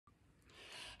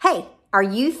Hey, are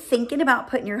you thinking about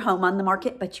putting your home on the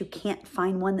market, but you can't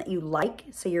find one that you like,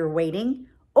 so you're waiting?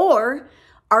 Or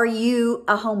are you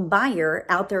a home buyer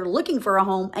out there looking for a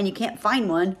home and you can't find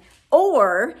one?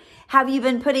 Or have you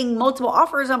been putting multiple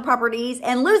offers on properties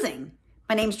and losing?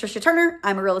 My name is Tricia Turner.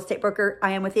 I'm a real estate broker.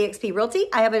 I am with eXp Realty.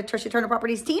 I have a Tricia Turner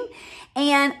Properties team,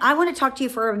 and I want to talk to you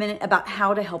for a minute about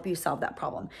how to help you solve that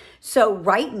problem. So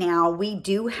right now, we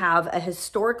do have a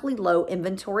historically low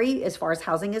inventory as far as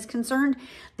housing is concerned.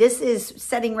 This is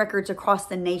setting records across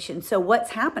the nation. So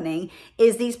what's happening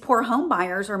is these poor home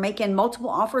buyers are making multiple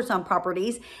offers on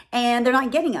properties and they're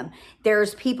not getting them.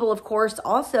 There's people, of course,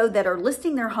 also that are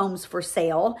listing their homes for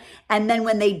sale. And then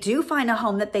when they do find a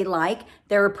home that they like,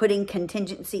 they're putting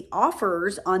contingency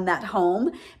offers on that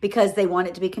home because they want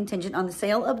it to be contingent on the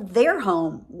sale of their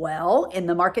home. Well, in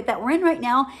the market that we're in right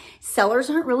now, sellers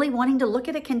aren't really wanting to look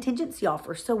at a contingency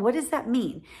offer. So what does that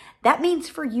mean? That means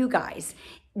for you guys,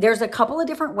 there's a couple of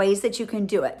different ways that you can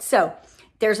do it. So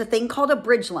there's a thing called a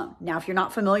bridge loan. Now, if you're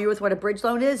not familiar with what a bridge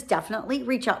loan is, definitely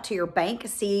reach out to your bank,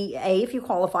 see if you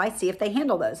qualify, see if they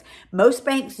handle those. Most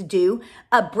banks do.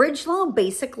 A bridge loan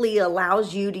basically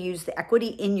allows you to use the equity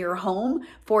in your home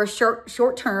for a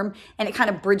short term, and it kind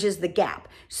of bridges the gap.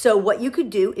 So what you could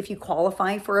do if you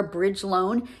qualify for a bridge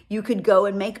loan, you could go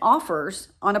and make offers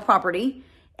on a property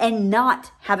and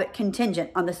not have it contingent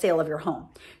on the sale of your home.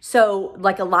 So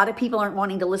like a lot of people aren't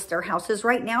wanting to list their houses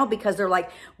right now because they're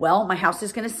like, well, my house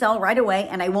is going to sell right away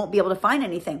and I won't be able to find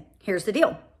anything. Here's the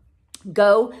deal.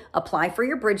 Go apply for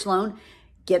your bridge loan,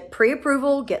 get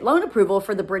pre-approval, get loan approval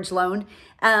for the bridge loan,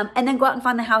 and then go out and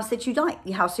find the house that you like,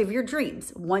 the house of your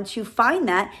dreams. Once you find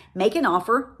that, make an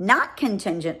offer not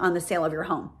contingent on the sale of your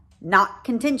home, not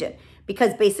contingent.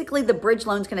 Because basically the bridge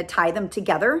loan is going to tie them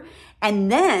together.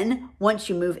 And then once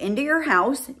you move into your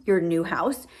house, your new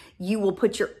house, you will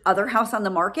put your other house on the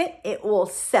market. It will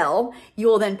sell. You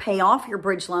will then pay off your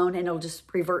bridge loan and it'll just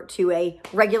revert to a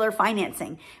regular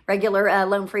financing, regular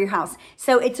loan for your house.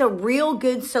 So it's a real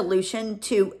good solution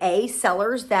to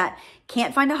sellers that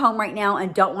can't find a home right now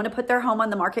and don't want to put their home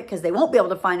on the market because they won't be able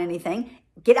to find anything.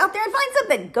 Get out there and find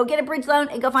something. Go get a bridge loan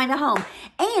and go find a home.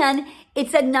 And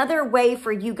it's another way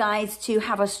for you guys to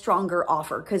have a stronger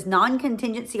offer because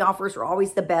non-contingency offers are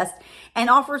always the best and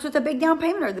offers with a big down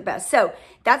payment are the best. So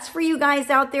that's for you guys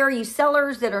out there, you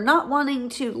sellers that are not wanting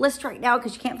to list right now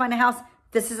because you can't find a house.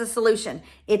 This is a solution.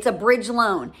 It's a bridge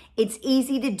loan. It's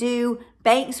easy to do.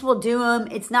 Banks will do them.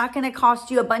 It's not going to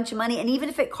cost you a bunch of money. And even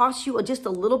if it costs you just a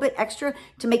little bit extra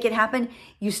to make it happen,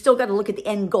 you still got to look at the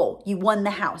end goal. You won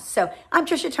the house. So I'm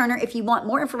Tricia Turner. If you want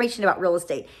more information about real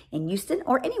estate in Houston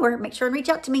or anywhere, make sure and reach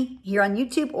out to me here on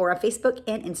YouTube or on Facebook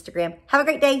and Instagram. Have a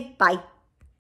great day. Bye.